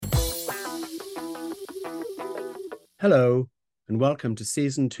Hello, and welcome to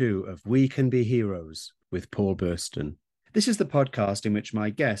Season 2 of We Can Be Heroes with Paul Burston. This is the podcast in which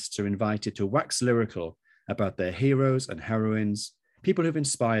my guests are invited to wax lyrical about their heroes and heroines, people who've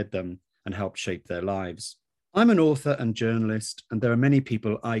inspired them and helped shape their lives. I'm an author and journalist, and there are many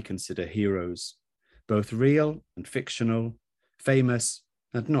people I consider heroes, both real and fictional, famous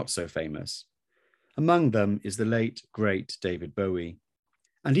and not so famous. Among them is the late, great David Bowie.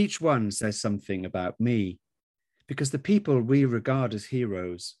 And each one says something about me, because the people we regard as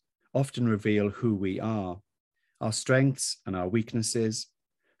heroes often reveal who we are, our strengths and our weaknesses,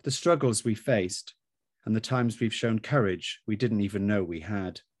 the struggles we faced, and the times we've shown courage we didn't even know we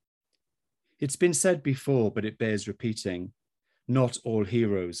had. It's been said before, but it bears repeating. Not all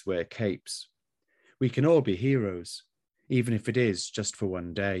heroes wear capes. We can all be heroes, even if it is just for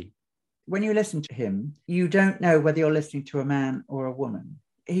one day. When you listen to him, you don't know whether you're listening to a man or a woman.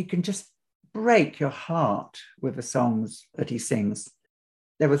 He can just break your heart with the songs that he sings.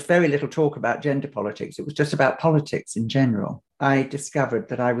 There was very little talk about gender politics. It was just about politics in general. I discovered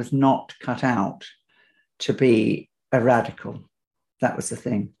that I was not cut out to be a radical. That was the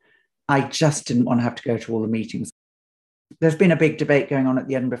thing. I just didn't want to have to go to all the meetings. There's been a big debate going on at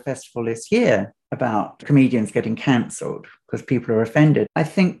the Edinburgh Festival this year about comedians getting cancelled because people are offended. I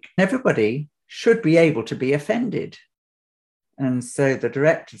think everybody should be able to be offended. And so the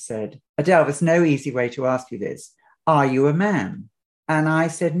director said, Adele, there's no easy way to ask you this. Are you a man? And I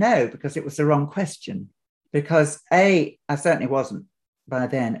said no, because it was the wrong question. Because A, I certainly wasn't by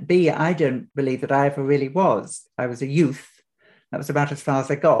then. B, I don't believe that I ever really was. I was a youth. That was about as far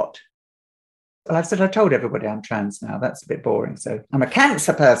as I got. Well, I told everybody I'm trans now. That's a bit boring. So I'm a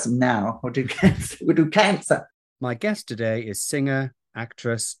cancer person now. We'll do cancer. My guest today is singer,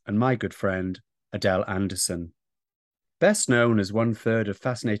 actress, and my good friend, Adele Anderson. Best known as one third of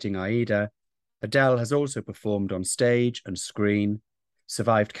Fascinating Aida, Adele has also performed on stage and screen,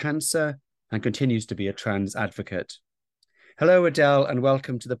 survived cancer, and continues to be a trans advocate. Hello, Adele, and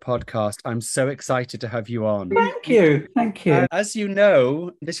welcome to the podcast. I'm so excited to have you on. Thank you. Thank you. As you know,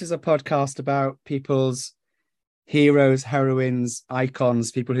 this is a podcast about people's heroes, heroines,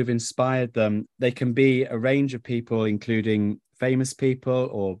 icons, people who've inspired them. They can be a range of people, including famous people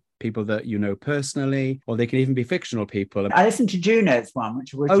or people that you know personally, or they can even be fictional people. I listened to Juno's one,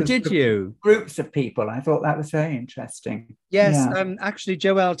 which was did you? Groups of people. I thought that was very interesting. Yes, yeah. Actually,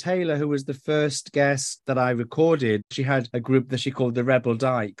 Joelle Taylor, who was the first guest that I recorded, she had a group that she called the Rebel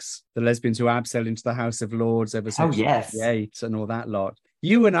Dykes, the lesbians who abseiled into the House of Lords ever since 1968 and all that lot.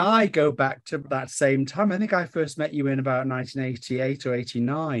 You and I go back to that same time. I think I first met you in about 1988 or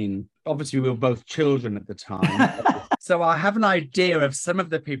 89. Obviously, we were both children at the time. So I have an idea of some of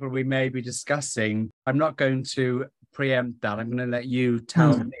the people we may be discussing. I'm not going to preempt that. I'm going to let you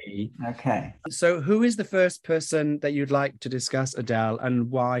tell me. Okay. So who is the first person that you'd like to discuss, Adele, and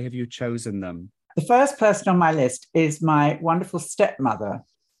why have you chosen them? The first person on my list is my wonderful stepmother,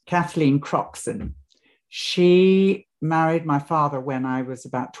 Kathleen Croxon. She married my father when I was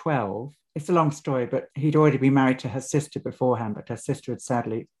about 12. It's a long story, but he'd already been married to her sister beforehand, but her sister had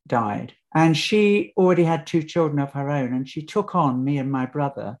sadly died. And she already had 2 children of her own, and she took on me and my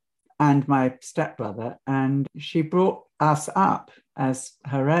brother and my stepbrother, and she brought us up as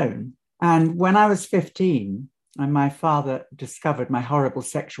her own. And when I was 15, and my father discovered my horrible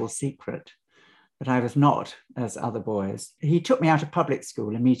sexual secret, that I was not as other boys, he took me out of public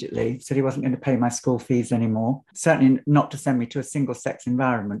school immediately, said he wasn't going to pay my school fees anymore, certainly not to send me to a single-sex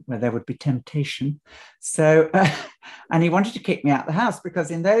environment where there would be temptation. So, and he wanted to kick me out of the house because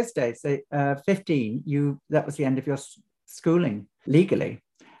in those days, 15, that was the end of your schooling legally.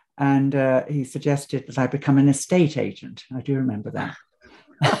 And he suggested that I become an estate agent. I do remember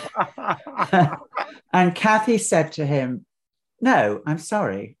that. And Kathy said to him, no, I'm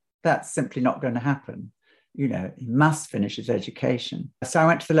sorry. That's simply not going to happen. You know, he must finish his education. So I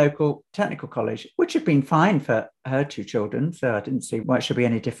went to the local technical college, which had been fine for her 2 children. So I didn't see why it should be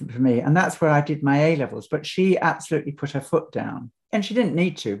any different for me. And that's where I did my A-levels. But she absolutely put her foot down. And she didn't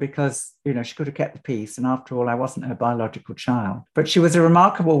need to because, you know, she could have kept the peace. And after all, I wasn't her biological child. But she was a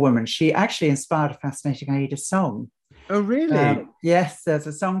remarkable woman. She actually inspired a Fascinating Aida song. Oh, really? Yes, there's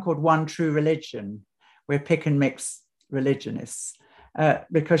a song called One True Religion. We're pick and mix religionists.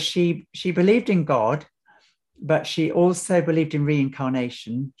 Because she believed in God, but she also believed in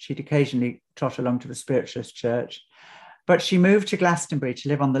reincarnation. She'd occasionally trot along to the spiritualist church. But she moved to Glastonbury to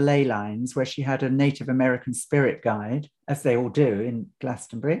live on the ley lines, where she had a Native American spirit guide, as they all do in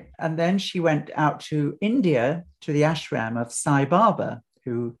Glastonbury. And then she went out to India, to the ashram of Sai Baba,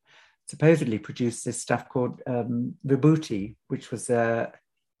 who supposedly produced this stuff called vibhuti, which was a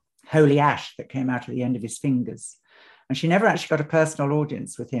holy ash that came out at the end of his fingers. And she never actually got a personal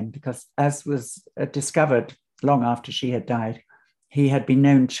audience with him because, as was discovered long after she had died, he had been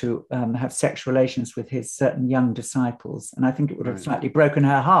known to have sexual relations with his certain young disciples. And I think it would have slightly broken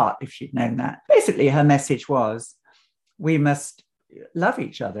her heart if she'd known that. Basically, her message was, we must love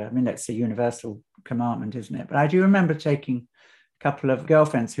each other. I mean, that's a universal commandment, isn't it? But I do remember taking a couple of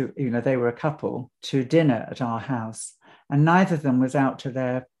girlfriends who, they were a couple, to dinner at our house, and neither of them was out to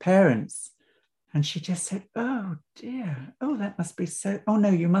their parents. And she just said, oh dear, oh, that must be so, oh no,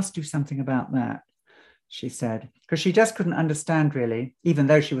 you must do something about that, she said, because she just couldn't understand really, even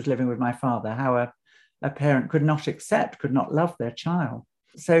though she was living with my father, how a parent could not accept, could not love their child.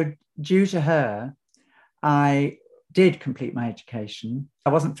 So due to her, I did complete my education. I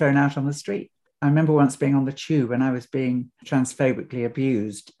wasn't thrown out on the street. I remember once being on the tube and I was being transphobically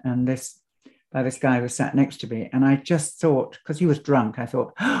abused, and by this guy who sat next to me. And I just thought, because he was drunk, I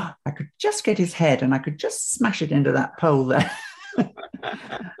thought, oh, I could just get his head and I could just smash it into that pole there.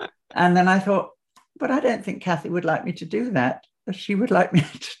 And then I thought, but I don't think Kathy would like me to do that. She would like me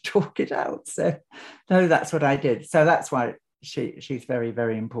to talk it out. So no, that's what I did. So that's why she's very,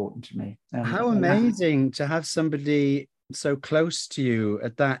 very important to me. How amazing to have somebody so close to you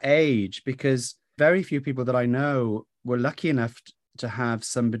at that age, because very few people that I know were lucky enough to have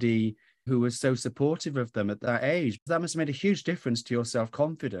somebody who was so supportive of them at that age. That must have made a huge difference to your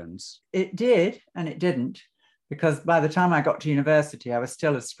self-confidence. It did, and it didn't, because by the time I got to university, I was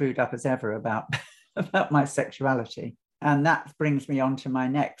still as screwed up as ever about my sexuality. And that brings me on to my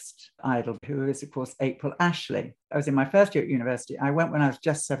next idol, who is, of course, April Ashley. I was in my first year at university. I went when I was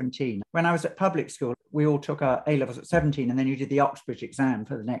just 17. When I was at public school, we all took our A-levels at 17, and then you did the Oxbridge exam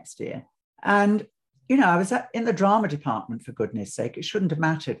for the next year. And, I was in the drama department, for goodness sake. It shouldn't have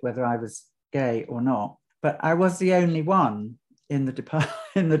mattered whether I was gay or not. But I was the only one in the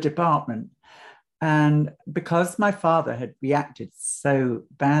department. And because my father had reacted so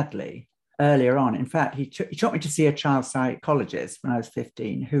badly earlier on, in fact, he took me to see a child psychologist when I was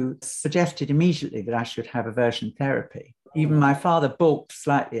 15, who suggested immediately that I should have aversion therapy. Even my father balked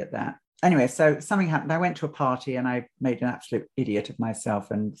slightly at that. Anyway, so something happened. I went to a party and I made an absolute idiot of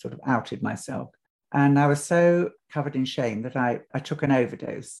myself and sort of outed myself. And I was so covered in shame that I took an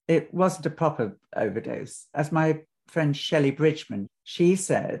overdose. It wasn't a proper overdose. As my friend Shelley Bridgman, she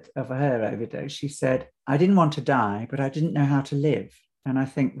said of her overdose, she said, I didn't want to die, but I didn't know how to live. And I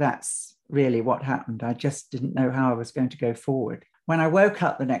think that's really what happened. I just didn't know how I was going to go forward. When I woke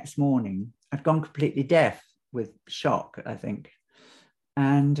up the next morning, I'd gone completely deaf with shock, I think.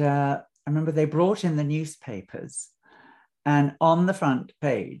 And I remember they brought in the newspapers, and on the front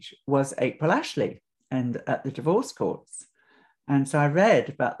page was April Ashley and at the divorce courts. And so I read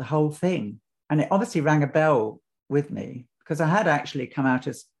about the whole thing, and it obviously rang a bell with me, because I had actually come out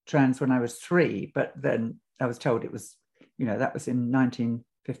as trans when I was 3, but then I was told it was, that was in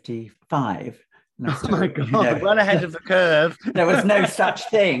 1955. Oh my God, well ahead of the curve. There was no such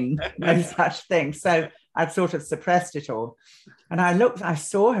thing, So I'd sort of suppressed it all. And I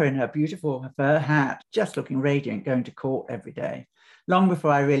saw her in her beautiful fur hat, just looking radiant, going to court every day, long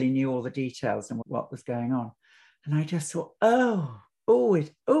before I really knew all the details and what was going on. And I just thought,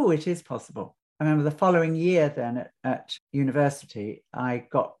 it is possible. I remember the following year then at university, I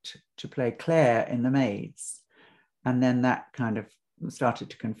got to play Claire in The Maids. And then that kind of started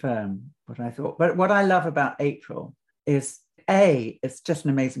to confirm what I thought. But what I love about April is, A, it's just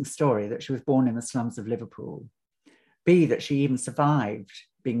an amazing story that she was born in the slums of Liverpool. B, that she even survived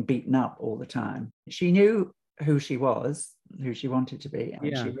being beaten up all the time. She knew who she was, who she wanted to be,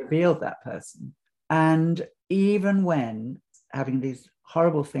 and she revealed that person. And even when having these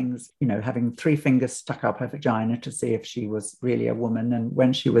horrible things, having 3 fingers stuck up her vagina to see if she was really a woman, and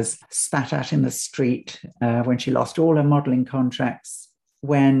when she was spat at in the street, when she lost all her modelling contracts,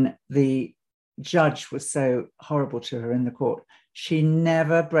 when the judge was so horrible to her in the court, she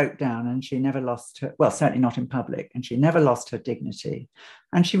never broke down, and she never lost her, well, certainly not in public, and she never lost her dignity.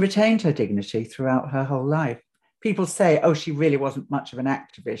 And she retained her dignity throughout her whole life. People say, oh, she really wasn't much of an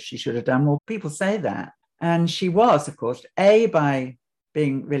activist, she should have done more. People say that. And she was, of course, A, by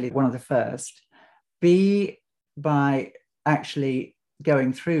being really one of the first, B, by actually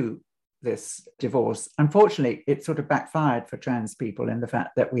going through this divorce. Unfortunately, it sort of backfired for trans people in the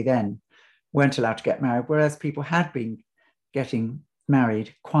fact that we then weren't allowed to get married, whereas people had been getting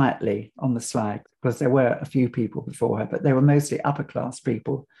married quietly on the sly, because there were a few people before her, but they were mostly upper class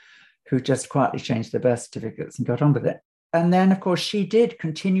people who just quietly changed their birth certificates and got on with it. And then, of course, she did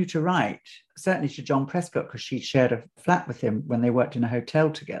continue to write, certainly to John Prescott, because she shared a flat with him when they worked in a hotel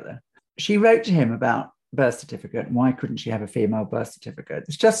together. She wrote to him about birth certificate and why couldn't she have a female birth certificate.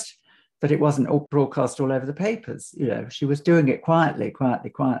 It's just that it wasn't all broadcast all over the papers. You know, she was doing it quietly.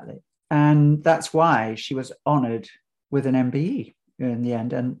 And that's why she was honoured with an MBE in the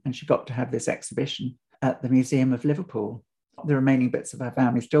end. And she got to have this exhibition at the Museum of Liverpool. The remaining bits of her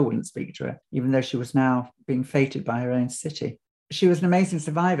family still wouldn't speak to her, even though she was now being feted by her own city. She was an amazing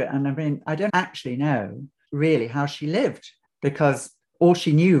survivor. And I mean, I don't actually know really how she lived, because all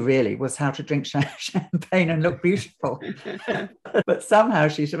she knew really was how to drink champagne and look beautiful. But somehow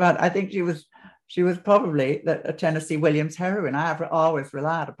she survived. I think she was probably a Tennessee Williams heroine. I have always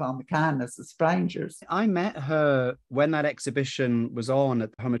relied upon the kindness of strangers. I met her when that exhibition was on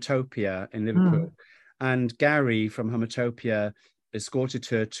at Homotopia in Liverpool. And Gary from Homotopia escorted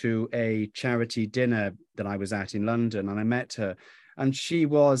her to a charity dinner that I was at in London. And I met her. And she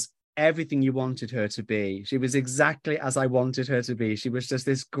was everything you wanted her to be. She was exactly as I wanted her to be. She was just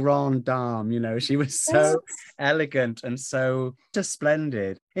this grande dame, you know. She was so elegant and so just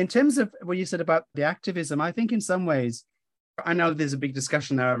splendid. In terms of what you said about the activism, I think in some ways, I know there's a big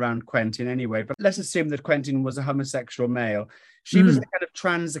discussion there around Quentin anyway, but let's assume that Quentin was a homosexual male. She was a kind of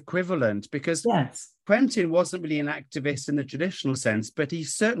trans equivalent, because Quentin wasn't really an activist in the traditional sense, but he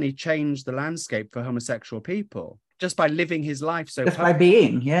certainly changed the landscape for homosexual people just by living his life so just by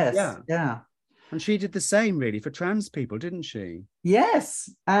being. Yeah. And she did the same really for trans people, didn't she?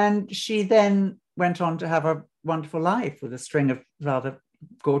 Yes. And she then went on to have a wonderful life with a string of rather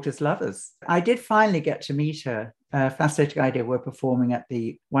gorgeous lovers. I did finally get to meet her. Fascinating Idea were performing at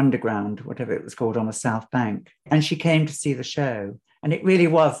the Wonderground, whatever it was called, on the South Bank. And she came to see the show. And it really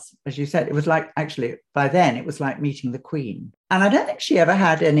was, as you said, it was like, actually, by then, it was like meeting the Queen. And I don't think she ever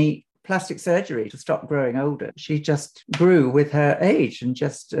had any plastic surgery to stop growing older. She just grew with her age and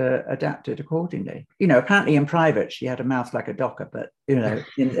just adapted accordingly. You know, apparently in private, she had a mouth like a docker, but, you know,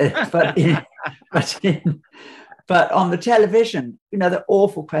 but on the television, you know, the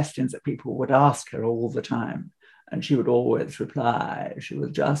awful questions that people would ask her all the time. And she would always reply. She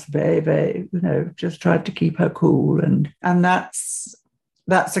was just very, you know, just tried to keep her cool. And that's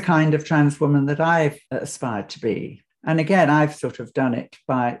the kind of trans woman that I've aspired to be. And again, I've sort of done it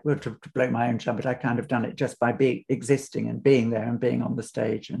to blow my own trumpet, I kind of done it just by existing and being there and being on the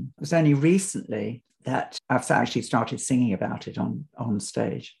stage. And it was only recently that I've actually started singing about it on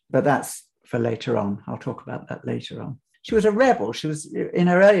stage. But that's for later on. I'll talk about that later on. She was a rebel. She was, in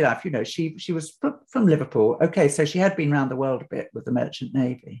her early life, you know, she was from Liverpool. Okay, so she had been around the world a bit with the Merchant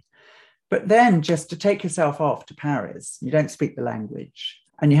Navy. But then just to take yourself off to Paris, you don't speak the language,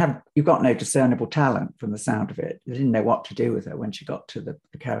 and you've got no discernible talent from the sound of it. They didn't know what to do with her when she got to the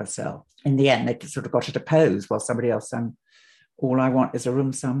carousel. In the end, they sort of got her to pose while somebody else sang All I Want Is a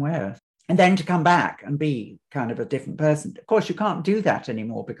Room Somewhere. And then to come back and be kind of a different person. Of course, you can't do that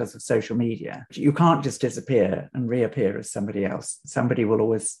anymore because of social media. You can't just disappear and reappear as somebody else. Somebody will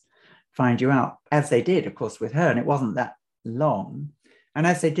always find you out, as they did, of course, with her. And it wasn't that long. And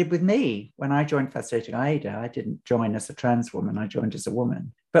as they did with me, when I joined Fascinating Aida, I didn't join as a trans woman, I joined as a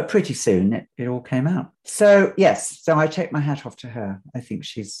woman. But pretty soon it all came out. So yes, so I take my hat off to her. I think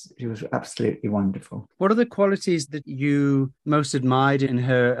she was absolutely wonderful. What are the qualities that you most admired in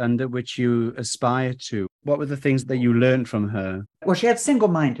her and that which you aspire to? What were the things that you learned from her? Well, she had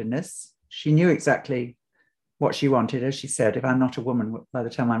single-mindedness. She knew exactly what she wanted. As she said, if I'm not a woman, by the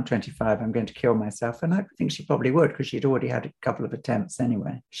time I'm 25, I'm going to kill myself. And I think she probably would, because she'd already had a couple of attempts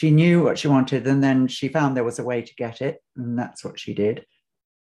anyway. She knew what she wanted, and then she found there was a way to get it, and that's what she did.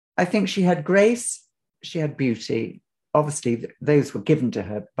 I think she had grace, she had beauty. Obviously, those were given to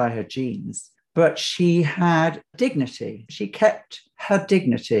her by her genes, but she had dignity. She kept her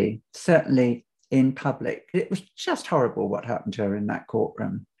dignity, certainly in public. It was just horrible what happened to her in that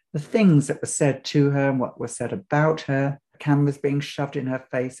courtroom. The things that were said to her and what were said about her, cameras being shoved in her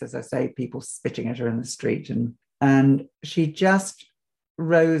face, as I say, people spitting at her in the street. And she just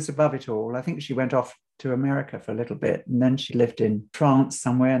rose above it all. I think she went off to America for a little bit, and then she lived in France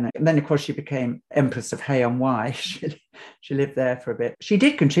somewhere. And then of course, she became Empress of Hay-on-Wye. She lived there for a bit. She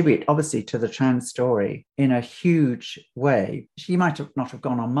did contribute, obviously, to the trans story in a huge way. She might not have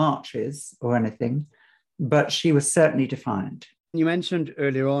gone on marches or anything, but she was certainly defiant. You mentioned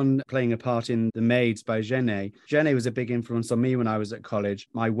earlier on playing a part in The Maids by Genet. Genet was a big influence on me when I was at college.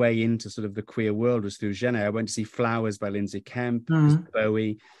 My way into sort of the queer world was through Genet. I went to see Flowers by Lindsay Kemp,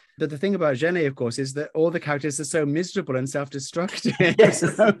 Bowie. But the thing about Genet, of course, is that all the characters are so miserable and self-destructive. Yes.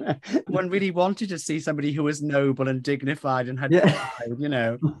 So one really wanted to see somebody who was noble and dignified and had pride, you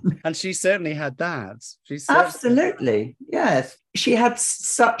know. And she certainly had that. Absolutely, yes. She had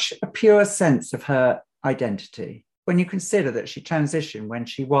such a pure sense of her identity. When you consider that she transitioned when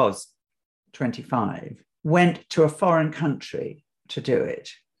she was 25, went to a foreign country to do it,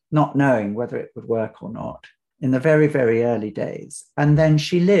 not knowing whether it would work or not in the very, very early days. And then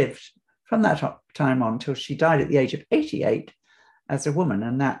she lived from that time on till she died at the age of 88 as a woman.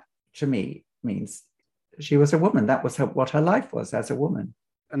 And that, to me, means she was a woman. That was what her life was as a woman.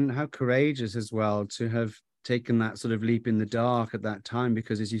 And how courageous as well to have taken that sort of leap in the dark at that time,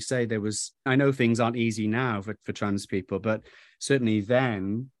 because as you say, I know things aren't easy now for trans people, but certainly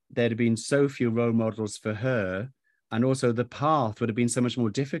then there'd have been so few role models for her. And also the path would have been so much more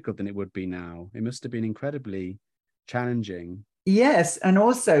difficult than it would be now. It must have been incredibly challenging. Yes. And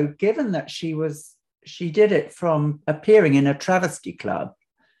also given that she did it from appearing in a travesty club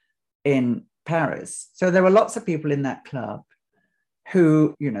in Paris. So there were lots of people in that club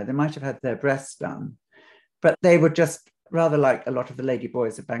who, they might have had their breasts done, but they were just rather like a lot of the lady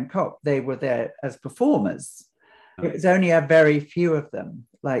boys of Bangkok. They were there as performers. It was only a very few of them,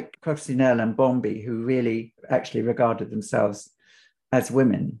 like Coccinelle and Bombi, who really actually regarded themselves as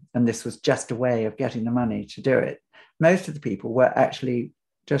women. And this was just a way of getting the money to do it. Most of the people were actually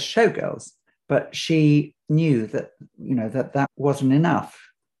just showgirls. But she knew that, that wasn't enough.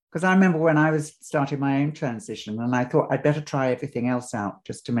 Because I remember when I was starting my own transition, and I thought I'd better try everything else out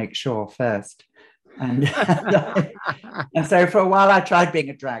just to make sure first. And, and so for a while I tried being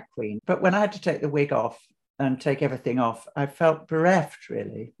a drag queen. But when I had to take the wig off and take everything off, I felt bereft,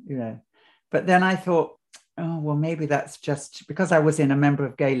 really, But then I thought, oh, well, maybe that's just because I was in a member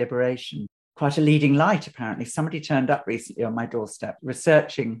of Gay Liberation, quite a leading light, apparently. Somebody turned up recently on my doorstep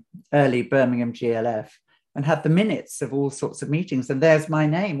researching early Birmingham GLF and had the minutes of all sorts of meetings. And there's my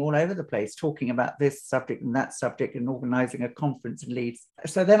name all over the place, talking about this subject and that subject and organising a conference in Leeds.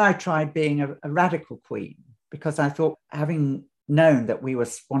 So then I tried being a radical queen, because I thought, having known that we were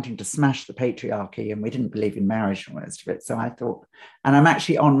wanting to smash the patriarchy and we didn't believe in marriage and most of it. So I thought, and I'm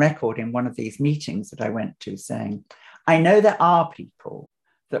actually on record in one of these meetings that I went to saying, I know there are people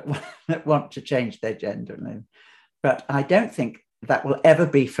that want to change their gender, but I don't think that will ever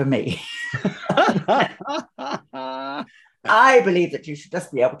be for me. I believe that you should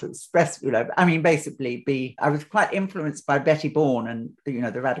just be able to express, basically I was quite influenced by Betty Bourne and,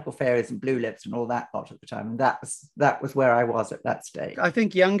 the Radical Fairies and Blue Lips and all that lot at the time. And that was where I was at that stage. I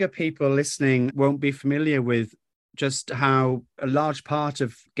think younger people listening won't be familiar with just how a large part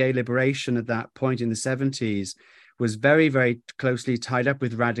of gay liberation at that point in the 70s was very, very closely tied up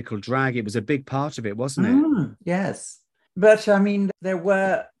with radical drag. It was a big part of it, wasn't it? Yes. But there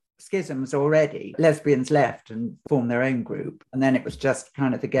were schisms already. Lesbians left and formed their own group. And then it was just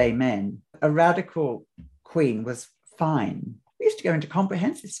kind of the gay men. A radical queen was fine. We used to go into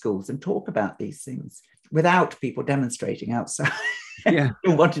comprehensive schools and talk about these things without people demonstrating outside.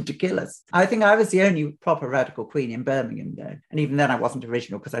 Who wanted to kill us. I think I was the only proper radical queen in Birmingham, though. And even then I wasn't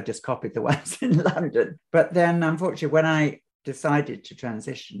original because I just copied the ones in London. But then, unfortunately, when I decided to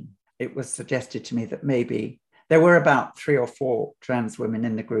transition, it was suggested to me that maybe there were about 3 or 4 trans women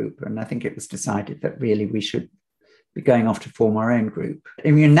in the group. And I think it was decided that really we should be going off to form our own group.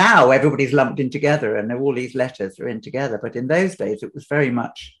 Now everybody's lumped in together and all these letters are in together. But in those days, it was very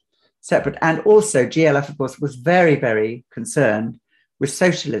much separate. And also GLF, of course, was very, very concerned with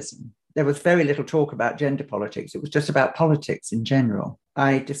socialism. There was very little talk about gender politics. It was just about politics in general.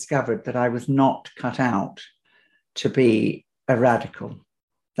 I discovered that I was not cut out to be a radical.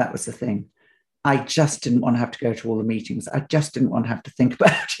 That was the thing. I just didn't want to have to go to all the meetings. I just didn't want to have to think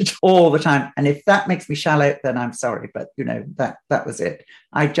about it all the time. And if that makes me shallow, then I'm sorry. But, that was it.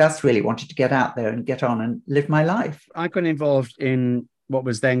 I just really wanted to get out there and get on and live my life. I got involved in what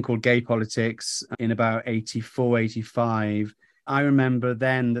was then called gay politics in about 84, 85. I remember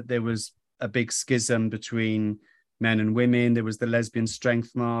then that there was a big schism between men and women. There was the Lesbian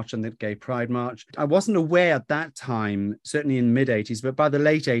Strength March and the Gay Pride March. I wasn't aware at that time, certainly in the mid-80s, but by the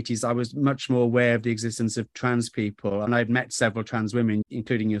late 80s, I was much more aware of the existence of trans people. And I'd met several trans women,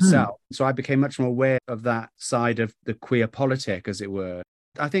 including yourself. So I became much more aware of that side of the queer politic, as it were.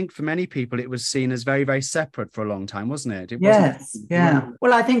 I think for many people, it was seen as very, very separate for a long time, wasn't it? Yes, yeah.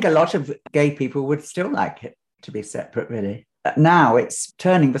 Well, I think a lot of gay people would still like it to be separate, really. Now it's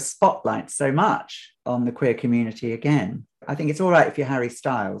turning the spotlight so much on the queer community again. I think it's all right if you're Harry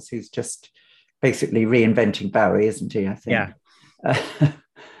Styles, who's just basically reinventing Bowie, isn't he? I think. Yeah.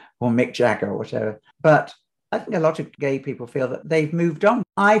 Or Mick Jagger or whatever. But I think a lot of gay people feel that they've moved on.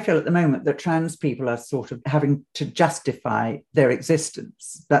 I feel at the moment that trans people are sort of having to justify their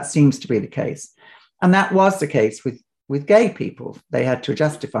existence. That seems to be the case. And that was the case with gay people. They had to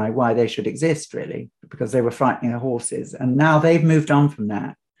justify why they should exist, really, because they were frightening the horses. And now they've moved on from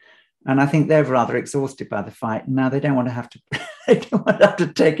that. And I think they're rather exhausted by the fight. And now they don't want to have to, I don't have to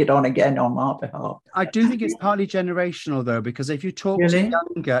take it on again on my behalf. I do think it's partly generational though, because if you talk Really? to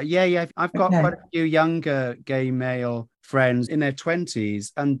younger, yeah, I've got Okay. quite a few younger gay male friends in their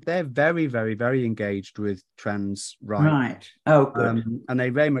 20s, and they're very, very, very engaged with trans rights. Right. Oh, good. And they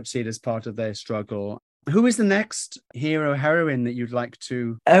very much see it as part of their struggle. Who is the next hero heroine that you'd like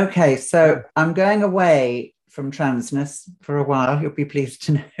to? Okay, so I'm going away from transness for a while. You'll be pleased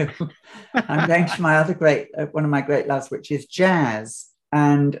to know. I'm going to my other one of my great loves, which is jazz.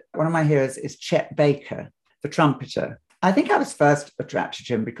 And one of my heroes is Chet Baker, the trumpeter. I think I was first attracted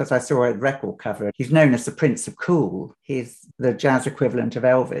to him because I saw a record cover. He's known as the Prince of Cool. He's the jazz equivalent of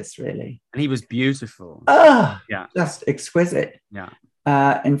Elvis, really. And he was beautiful. Oh, yeah, just exquisite. Yeah.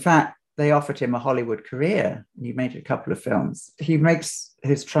 In fact, they offered him a Hollywood career. He made a couple of films. He makes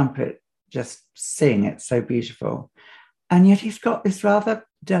his trumpet just sing. It's so beautiful. And yet he's got this rather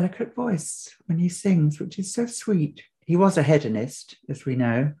delicate voice when he sings, which is so sweet. He was a hedonist, as we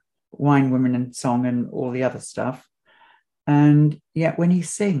know, wine, women and song and all the other stuff. And yet when he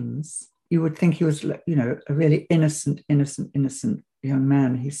sings, you would think he was, you know, a really innocent young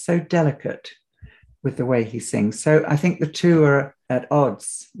man. He's so delicate with the way he sings. So I think the two are at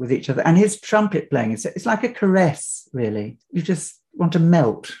odds with each other. And his trumpet playing, it's like a caress, really. You just want to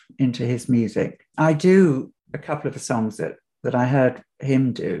melt into his music. I do a couple of the songs that I heard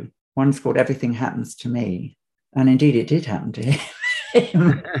him do. One's called Everything Happens to Me. And indeed, it did happen to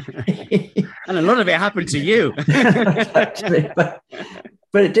him. And a lot of it happened to you. Actually, but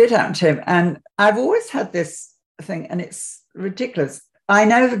it did happen to him. And I've always had this thing, and it's ridiculous. I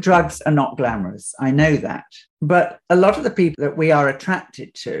know that drugs are not glamorous. I know that. But a lot of the people that we are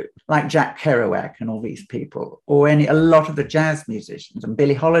attracted to, like Jack Kerouac and all these people, or a lot of the jazz musicians and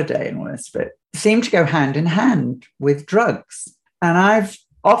Billie Holiday and all this of it, seem to go hand in hand with drugs. And I've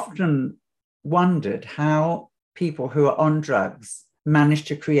often wondered how people who are on drugs manage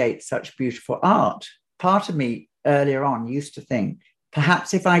to create such beautiful art. Part of me earlier on used to think,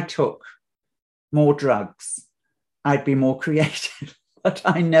 perhaps if I took more drugs, I'd be more creative. But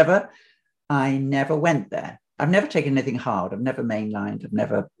I never went there. I've never taken anything hard. I've never mainlined. I've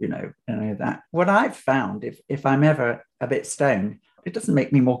never, any of that. What I've found, if I'm ever a bit stoned, it doesn't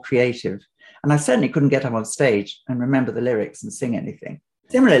make me more creative. And I certainly couldn't get up on stage and remember the lyrics and sing anything.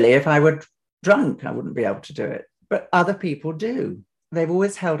 Similarly, if I were drunk, I wouldn't be able to do it. But other people do. They've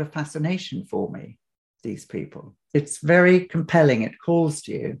always held a fascination for me, these people. It's very compelling. It calls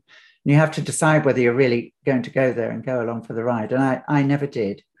to you. And you have to decide whether you're really going to go there and go along for the ride. And I never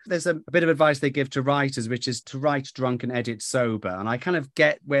did. There's a bit of advice they give to writers, which is to write drunk and edit sober. And I kind of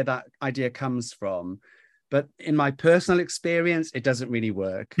get where that idea comes from. But in my personal experience, it doesn't really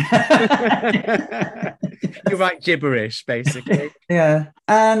work. You write gibberish, basically. Yeah.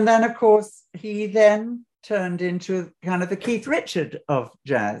 And then, of course, he then turned into kind of the Keith Richard of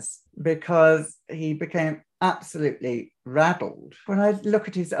jazz, because he became absolutely rattled. When I look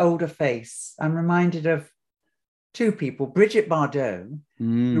at his older face, I'm reminded of two people, Brigitte Bardot,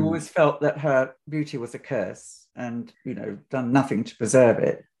 who always felt that her beauty was a curse and, done nothing to preserve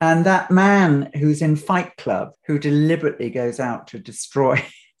it. And that man who's in Fight Club, who deliberately goes out to destroy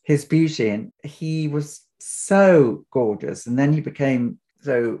his beauty. And he was so gorgeous. And then he became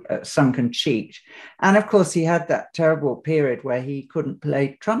so sunken-cheeked. And of course, he had that terrible period where he couldn't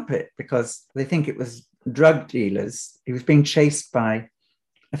play trumpet because they think it was drug dealers. He was being chased by,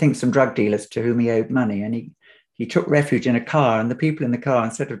 I think, some drug dealers to whom he owed money. And he took refuge in a car, and the people in the car,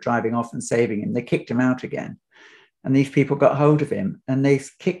 instead of driving off and saving him, they kicked him out again. And these people got hold of him and they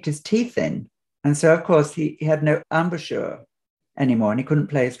kicked his teeth in. And so, of course, he had no embouchure anymore and he couldn't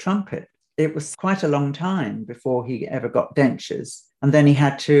play his trumpet. It was quite a long time before he ever got dentures. And then he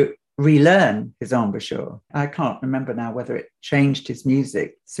had to relearn his embouchure. I can't remember now whether it changed his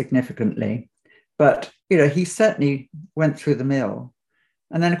music significantly. But, he certainly went through the mill.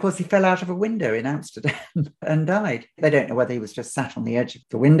 And then, of course, he fell out of a window in Amsterdam and died. They don't know whether he was just sat on the edge of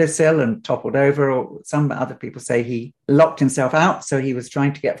the windowsill and toppled over, or some other people say he locked himself out. So he was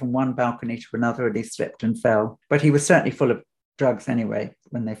trying to get from one balcony to another and he slipped and fell. But he was certainly full of drugs anyway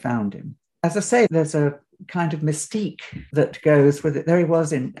when they found him. As I say, there's a kind of mystique that goes with it. There he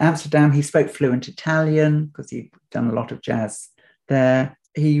was in Amsterdam. He spoke fluent Italian because he'd done a lot of jazz there.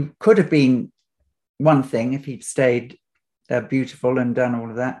 He could have been one thing if he'd stayed beautiful and done all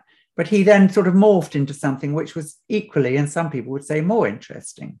of that. But he then sort of morphed into something which was equally, and some people would say, more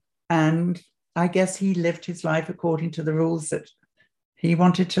interesting. And I guess he lived his life according to the rules that he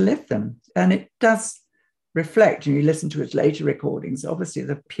wanted to live them. And it does reflect, and you listen to his later recordings, obviously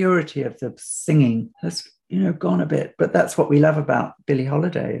the purity of the singing has gone a bit. But that's what we love about Billie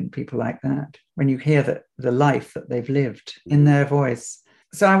Holiday and people like that, when you hear that the life that they've lived in their voice.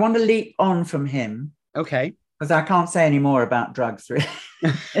 So I want to leap on from him. Okay. Because I can't say any more about drugs, really.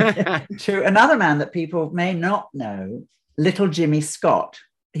 To another man that people may not know, Little Jimmy Scott.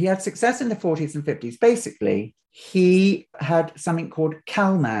 He had success in the 40s and 50s. Basically, he had something called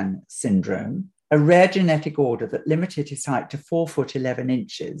Kallman syndrome, a rare genetic order that limited his height to 4 foot 11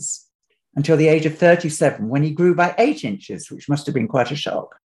 inches until the age of 37, when he grew by 8 inches, which must have been quite a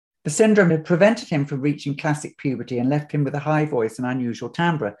shock. The syndrome had prevented him from reaching classic puberty and left him with a high voice and unusual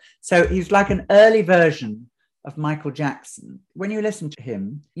timbre. So he's like an early version of Michael Jackson. When you listen to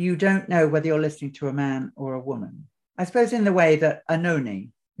him, you don't know whether you're listening to a man or a woman. I suppose in the way that Anoni,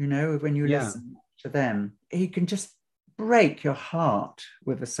 when you listen to them, he can just break your heart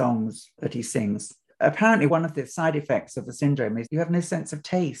with the songs that he sings. Apparently, one of the side effects of the syndrome is you have no sense of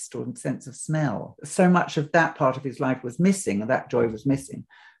taste or sense of smell. So much of that part of his life was missing, and that joy was missing.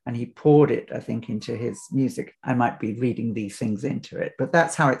 And he poured it, I think, into his music. I might be reading these things into it, but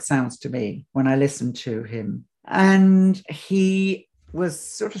that's how it sounds to me when I listen to him. And he was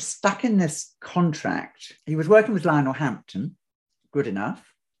sort of stuck in this contract. He was working with Lionel Hampton, good enough.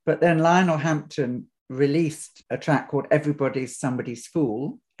 But then Lionel Hampton released a track called Everybody's Somebody's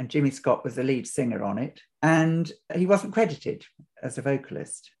Fool, and Jimmy Scott was the lead singer on it. And he wasn't credited as a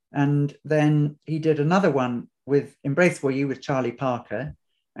vocalist. And then he did another one with Embrace For You with Charlie Parker,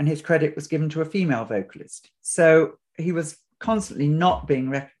 and his credit was given to a female vocalist. So he was constantly not being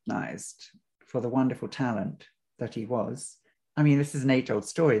recognized for the wonderful talent that he was. I mean, this is an age-old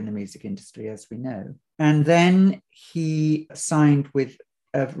story in the music industry, as we know. And then he signed with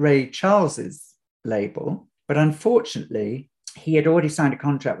Ray Charles's label, but unfortunately, he had already signed a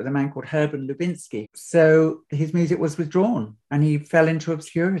contract with a man called Herman Lubinsky. So his music was withdrawn and he fell into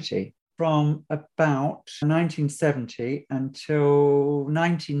obscurity from about 1970 until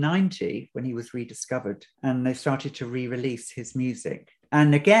 1990, when he was rediscovered and they started to re-release his music.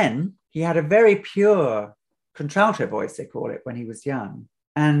 And again, he had a very pure contralto voice, they call it, when he was young.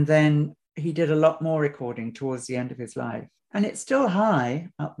 And then he did a lot more recording towards the end of his life. And it's still high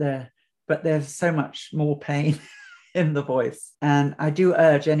up there, but there's so much more pain in the voice. And I do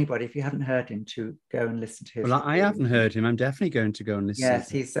urge anybody, if you haven't heard him, to go and listen to his. Well, I haven't heard him. I'm definitely going to go and listen. Yes,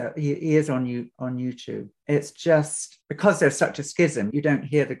 he is on YouTube. It's just because there's such a schism, you don't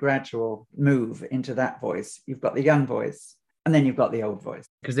hear the gradual move into that voice. You've got the young voice, and then you've got the old voice.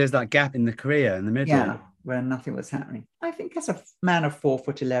 Because there's that gap in the career in the middle. Yeah, where nothing was happening. I think as a man of 4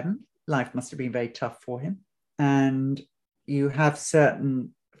 foot 11, life must have been very tough for him. And you have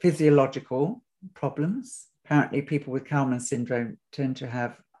certain physiological problems. Apparently, people with Kallman syndrome tend to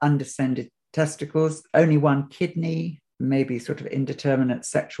have undescended testicles, only one kidney, maybe sort of indeterminate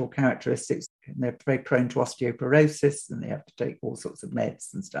sexual characteristics. And they're very prone to osteoporosis and they have to take all sorts of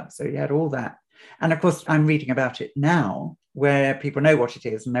meds and stuff. So you had all that. And of course, I'm reading about it now where people know what it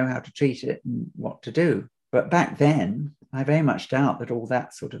is and know how to treat it and what to do. But back then, I very much doubt that all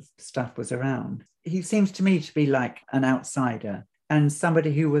that sort of stuff was around. He seems to me to be like an outsider and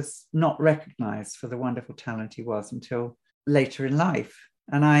somebody who was not recognized for the wonderful talent he was until later in life.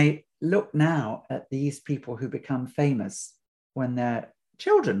 And I look now at these people who become famous when they're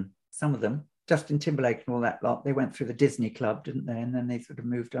children, some of them, Justin Timberlake and all that lot, they went through the Disney Club, didn't they? And then they sort of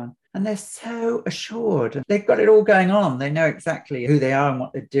moved on. And they're so assured. And they've got it all going on. They know exactly who they are and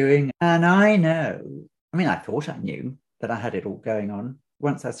what they're doing. And I thought I knew that I had it all going on.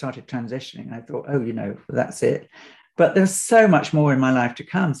 Once I started transitioning, I thought, that's it. But there's so much more in my life to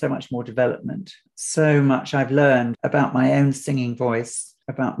come, so much more development, so much I've learned about my own singing voice,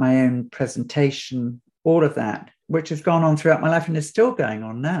 about my own presentation, all of that, which has gone on throughout my life and is still going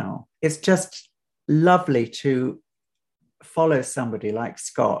on now. It's just lovely to follow somebody like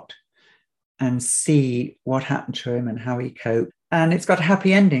Scott and see what happened to him and how he coped. And it's got a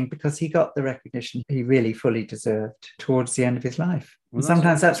happy ending because he got the recognition he really fully deserved towards the end of his life. Well, and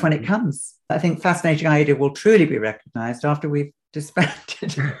sometimes that's when it comes. I think Fascinating Idea will truly be recognised after we've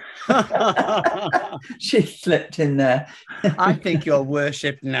disbanded. She slipped in there. I think you're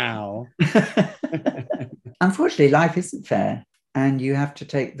worshipped now. Unfortunately, life isn't fair. And you have to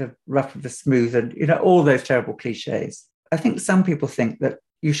take the rough with the smooth and, all those terrible cliches. I think some people think that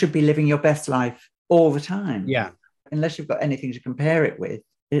you should be living your best life all the time. Yeah. Unless you've got anything to compare it with,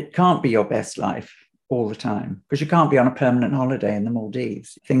 it can't be your best life all the time because you can't be on a permanent holiday in the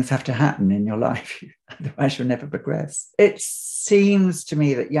Maldives. Things have to happen in your life. Otherwise, you'll never progress. It seems to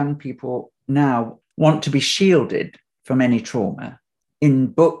me that young people now want to be shielded from any trauma. In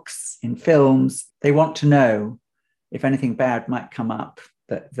books, in films, they want to know if anything bad might come up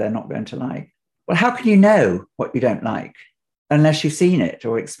that they're not going to like. Well, how can you know what you don't like unless you've seen it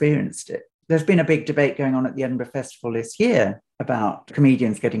or experienced it? There's been a big debate going on at the Edinburgh Festival this year about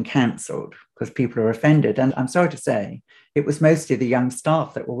comedians getting cancelled because people are offended. And I'm sorry to say, it was mostly the young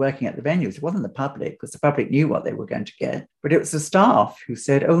staff that were working at the venues. It wasn't the public, because the public knew what they were going to get. But it was the staff who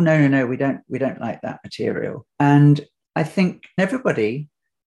said, "Oh, no, we don't like that material." And I think everybody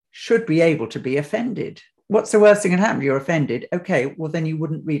should be able to be offended. What's the worst thing that can happen? You're offended. Okay, well, then you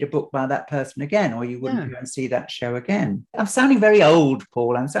wouldn't read a book by that person again, or you wouldn't go and see that show again. I'm sounding very old,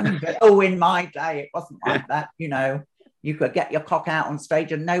 Paul. I'm sounding very, in my day, it wasn't like that, You could get your cock out on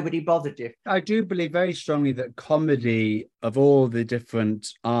stage and nobody bothered you. I do believe very strongly that comedy, of all the different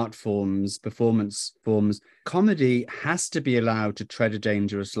art forms, performance forms, comedy has to be allowed to tread a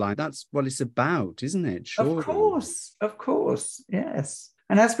dangerous line. That's what it's about, isn't it? Surely. Of course, yes.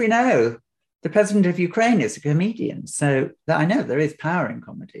 And as we know, the president of Ukraine is a comedian, so that I know there is power in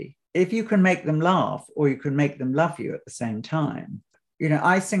comedy. If you can make them laugh or you can make them love you at the same time.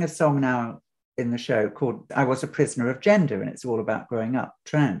 I sing a song now in the show called I Was a Prisoner of Gender, and it's all about growing up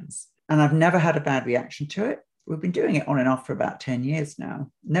trans. And I've never had a bad reaction to it. We've been doing it on and off for about 10 years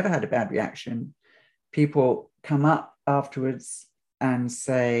now. Never had a bad reaction. People come up afterwards and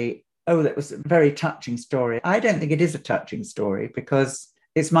say, "Oh, that was a very touching story." I don't think it is a touching story because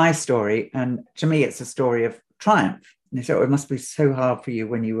it's my story. And to me, it's a story of triumph. And they say, "Oh, it must be so hard for you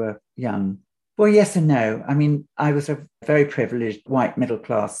when you were young." Well, yes and no. I mean, I was a very privileged white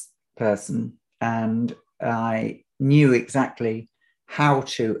middle-class person, and I knew exactly how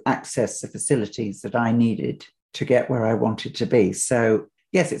to access the facilities that I needed to get where I wanted to be. So,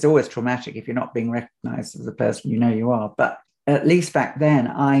 yes, it's always traumatic if you're not being recognized as the person you are. But at least back then,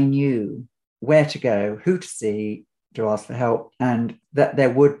 I knew where to go, who to see, to ask for help, and that there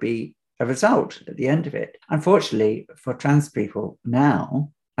would be a result at the end of it. Unfortunately, for trans people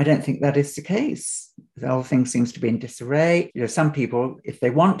now, I don't think that is the case. The whole thing seems to be in disarray. Some people, if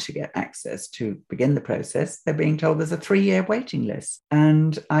they want to get access to begin the process, they're being told there's a 3-year waiting list.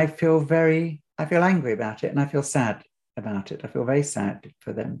 And I feel angry about it, and I feel sad about it. I feel very sad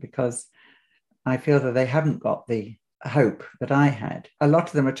for them because I feel that they haven't got the hope that I had. A lot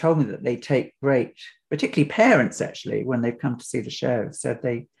of them have told me that they take great, particularly parents actually, when they've come to see the show, said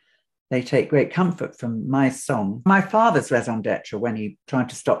they take great comfort from my song. My father's raison d'etre when he tried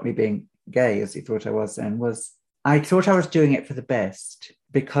to stop me being gay, as he thought I was then, was I thought I was doing it for the best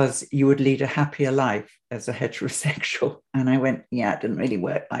because you would lead a happier life as a heterosexual. And I went, yeah, it didn't really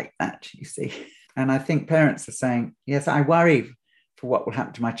work like that, you see. And I think parents are saying, yes, I worry for what will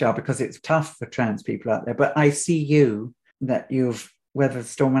happen to my child because it's tough for trans people out there. But I see that you've weathered the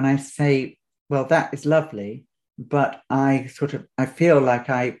storm, and I say, well, that is lovely. But I feel like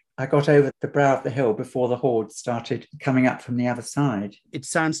I got over the brow of the hill before the horde started coming up from the other side. It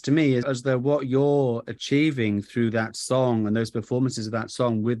sounds to me as though what you're achieving through that song and those performances of that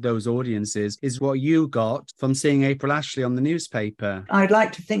song with those audiences is what you got from seeing April Ashley on the newspaper. I'd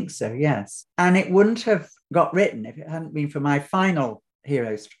like to think so, yes. And it wouldn't have got written if it hadn't been for my final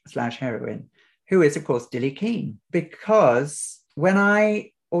hero/heroine, who is, of course, Dilly Keane. Because when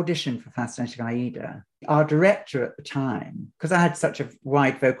I auditioned for Fascinating Aida, our director at the time, because I had such a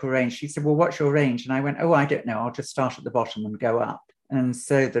wide vocal range, she said, well, what's your range? And I went, oh, I don't know. I'll just start at the bottom and go up. And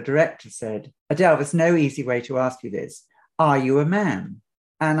so the director said, Adele, there's no easy way to ask you this. Are you a man?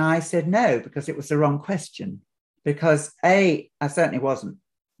 And I said no, because it was the wrong question. Because A, I certainly wasn't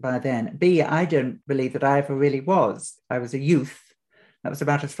by then. B, I don't believe that I ever really was. I was a youth. That was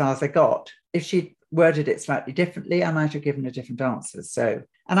about as far as I got. If she'd worded it slightly differently, I might have given a different answer. So,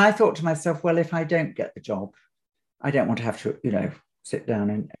 and I thought to myself, well, if I don't get the job, I don't want to have to, sit down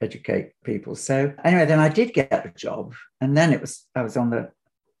and educate people. So anyway, then I did get the job. And then I was on the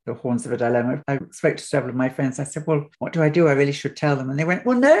horns of a dilemma. I spoke to several of my friends. I said, well, what do? I really should tell them. And they went,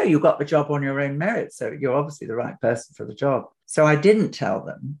 well, no, you got the job on your own merit. So you're obviously the right person for the job. So I didn't tell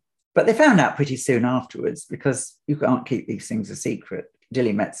them. But they found out pretty soon afterwards, because you can't keep these things a secret.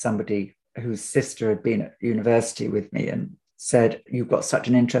 Dilly met somebody whose sister had been at university with me and said, you've got such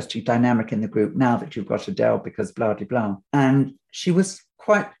an interesting dynamic in the group now that you've got Adele because blah, blah, blah. And she was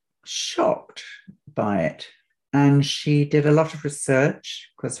quite shocked by it. And she did a lot of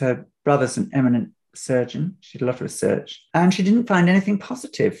research because her brother's an eminent surgeon. She did a lot of research. And she didn't find anything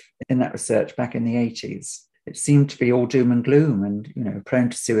positive in that research back in the 80s. It seemed to be all doom and gloom and, prone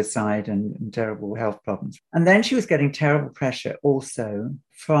to suicide and terrible health problems. And then she was getting terrible pressure also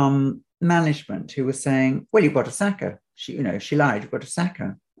from management who was saying, well, you've got to sack her. She lied, you've got to sack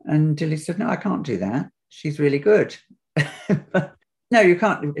her. And Dilly said, no, I can't do that. She's really good. No, you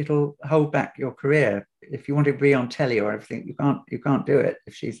can't. It'll hold back your career. If you want to be on telly or everything, you can't do it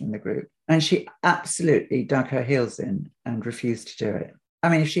if she's in the group. And she absolutely dug her heels in and refused to do it. I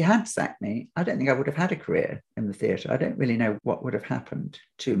mean, if she had sacked me, I don't think I would have had a career in the theatre. I don't really know what would have happened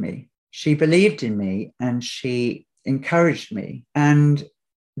to me. She believed in me and she encouraged me. And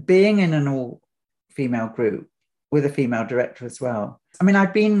being in an all-female group with a female director as well. I mean,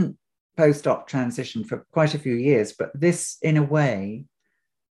 I'd been post-op transition for quite a few years, but this, in a way,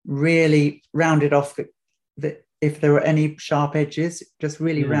 really rounded off the if there were any sharp edges, just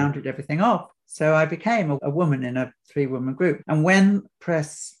really rounded everything off. So I became a woman in a 3-woman group. And when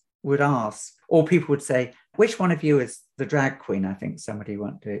press would ask, or people would say, which one of you is the drag queen? I think somebody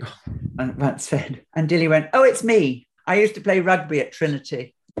once said. And Dilly went, oh, it's me. I used to play rugby at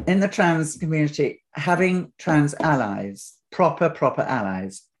Trinity. In the trans community, having trans allies, proper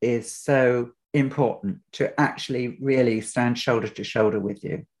allies, is so important to actually really stand shoulder to shoulder with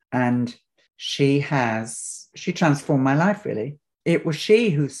you. And she transformed my life, really. It was she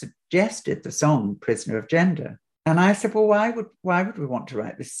who suggested the song Prisoner of Gender. And I said, well, why would we want to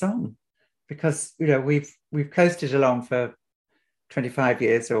write this song? Because, you know, we've coasted along for 25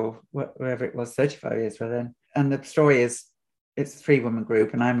 years or whatever it was, 35 years by then. And the story is, it's a 3-woman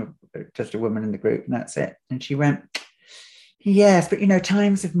group and I'm just a woman in the group and that's it. And she went, yes, but, you know,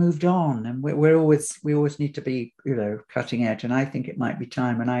 times have moved on and we always need to be, you know, cutting edge. And I think it might be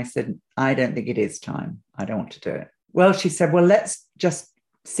time. And I said, I don't think it is time. I don't want to do it. Well, she said, well, let's just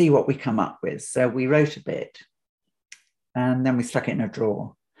see what we come up with. So we wrote a bit and then we stuck it in a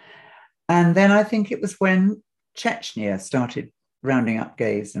drawer. And then I think it was when Chechnya started rounding up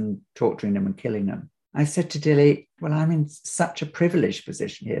gays and torturing them and killing them. I said to Dilly, well, I'm in such a privileged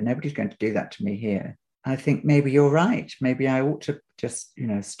position here. Nobody's going to do that to me here. I think maybe you're right. Maybe I ought to just, you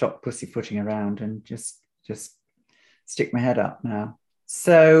know, stop pussyfooting around and just stick my head up now.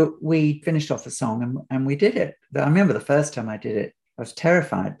 So we finished off the song and we did it. I remember the first time I did it, I was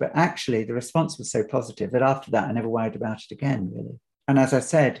terrified, but actually the response was so positive that after that, I never worried about it again, really. And as I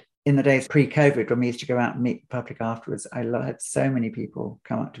said, in the days pre-COVID, when we used to go out and meet the public afterwards, I had so many people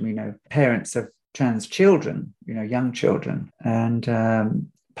come up to me, you know, parents of trans children, you know, young children, and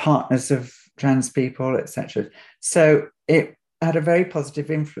partners of trans people, etc. So it had a very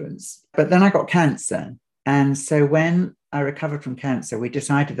positive influence. But then I got cancer. And so when I recovered from cancer, we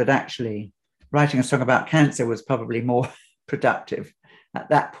decided that actually writing a song about cancer was probably more productive at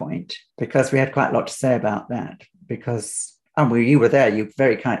that point, because we had quite a lot to say about that. Because, you were there, you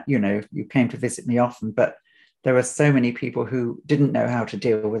very kind, you know, you came to visit me often, but there were so many people who didn't know how to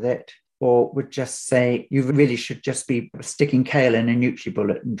deal with it, or would just say, you really should just be sticking kale in a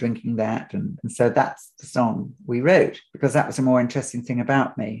NutriBullet and drinking that. And so that's the song we wrote, because that was a more interesting thing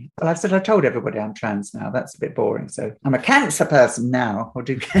about me. Well, I told everybody I'm trans now. That's a bit boring. So I'm a cancer person now, or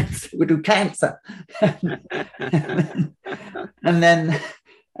do cancer. We do cancer. And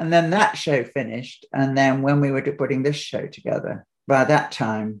then that show finished. And then when we were putting this show together, by that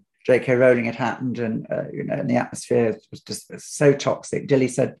time, J.K. Rowling had happened, and you know, and the atmosphere was just so toxic. Dilly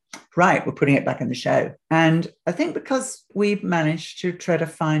said, "Right, we're putting it back in the show." And I think because we've managed to tread a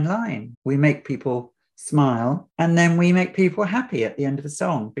fine line, we make people smile, and then we make people happy at the end of the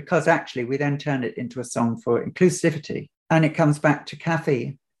song. Because actually, we then turn it into a song for inclusivity, and it comes back to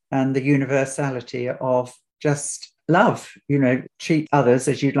Kathy and the universality of just love, you know, treat others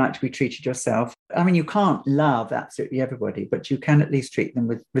as you'd like to be treated yourself. I mean, you can't love absolutely everybody, but you can at least treat them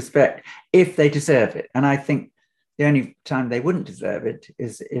with respect if they deserve it. And I think the only time they wouldn't deserve it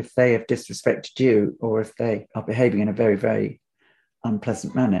is if they have disrespected you, or if they are behaving in a very, very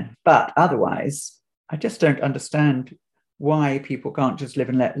unpleasant manner. But otherwise, I just don't understand why people can't just live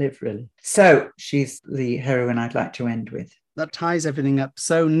and let live, really. So she's the heroine I'd like to end with. That ties everything up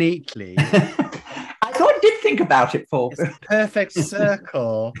so neatly. I thought I did think about it, Paul. It's a perfect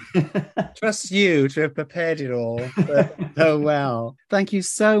circle. Trust you to have prepared it all so well. Thank you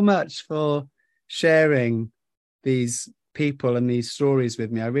so much for sharing these people and these stories with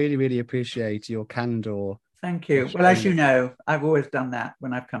me. I really, really appreciate your candor. Thank you. Well, as you know, I've always done that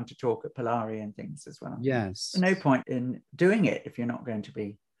when I've come to talk at Polari and things as well. Yes. There's no point in doing it if you're not going to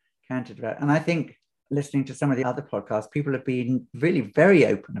be candid about it. And I think listening to some of the other podcasts, people have been really very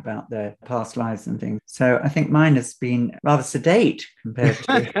open about their past lives and things. So I think mine has been rather sedate compared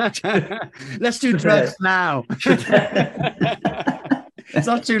to... Let's do drugs now. It's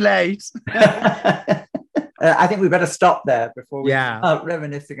not too late. I think we better stop there before we start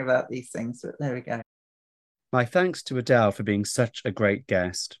reminiscing about these things. But there we go. My thanks to Adele for being such a great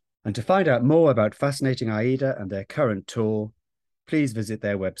guest. And to find out more about Fascinating Aida and their current tour, please visit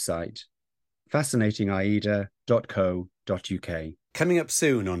their website, fascinatingaida.co.uk. Coming up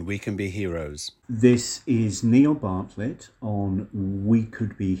soon on We Can Be Heroes. This is Neil Bartlett on We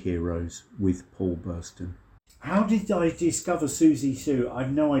Could Be Heroes with Paul Burston. How did I discover Susie Sue?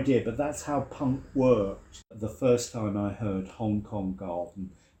 I've no idea, but that's how punk worked. The first time I heard Hong Kong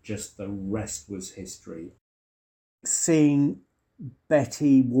Garden, just the rest was history. Seeing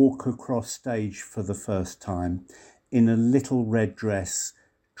Betty walk across stage for the first time in a little red dress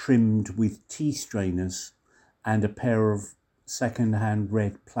trimmed with tea strainers and a pair of second-hand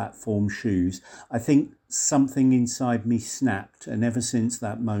red platform shoes, I think something inside me snapped, and ever since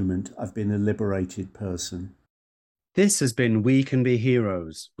that moment I've been a liberated person. This has been We Can Be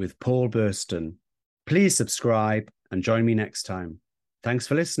Heroes with Paul Burston. Please subscribe and join me next time. Thanks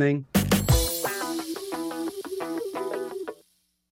for listening.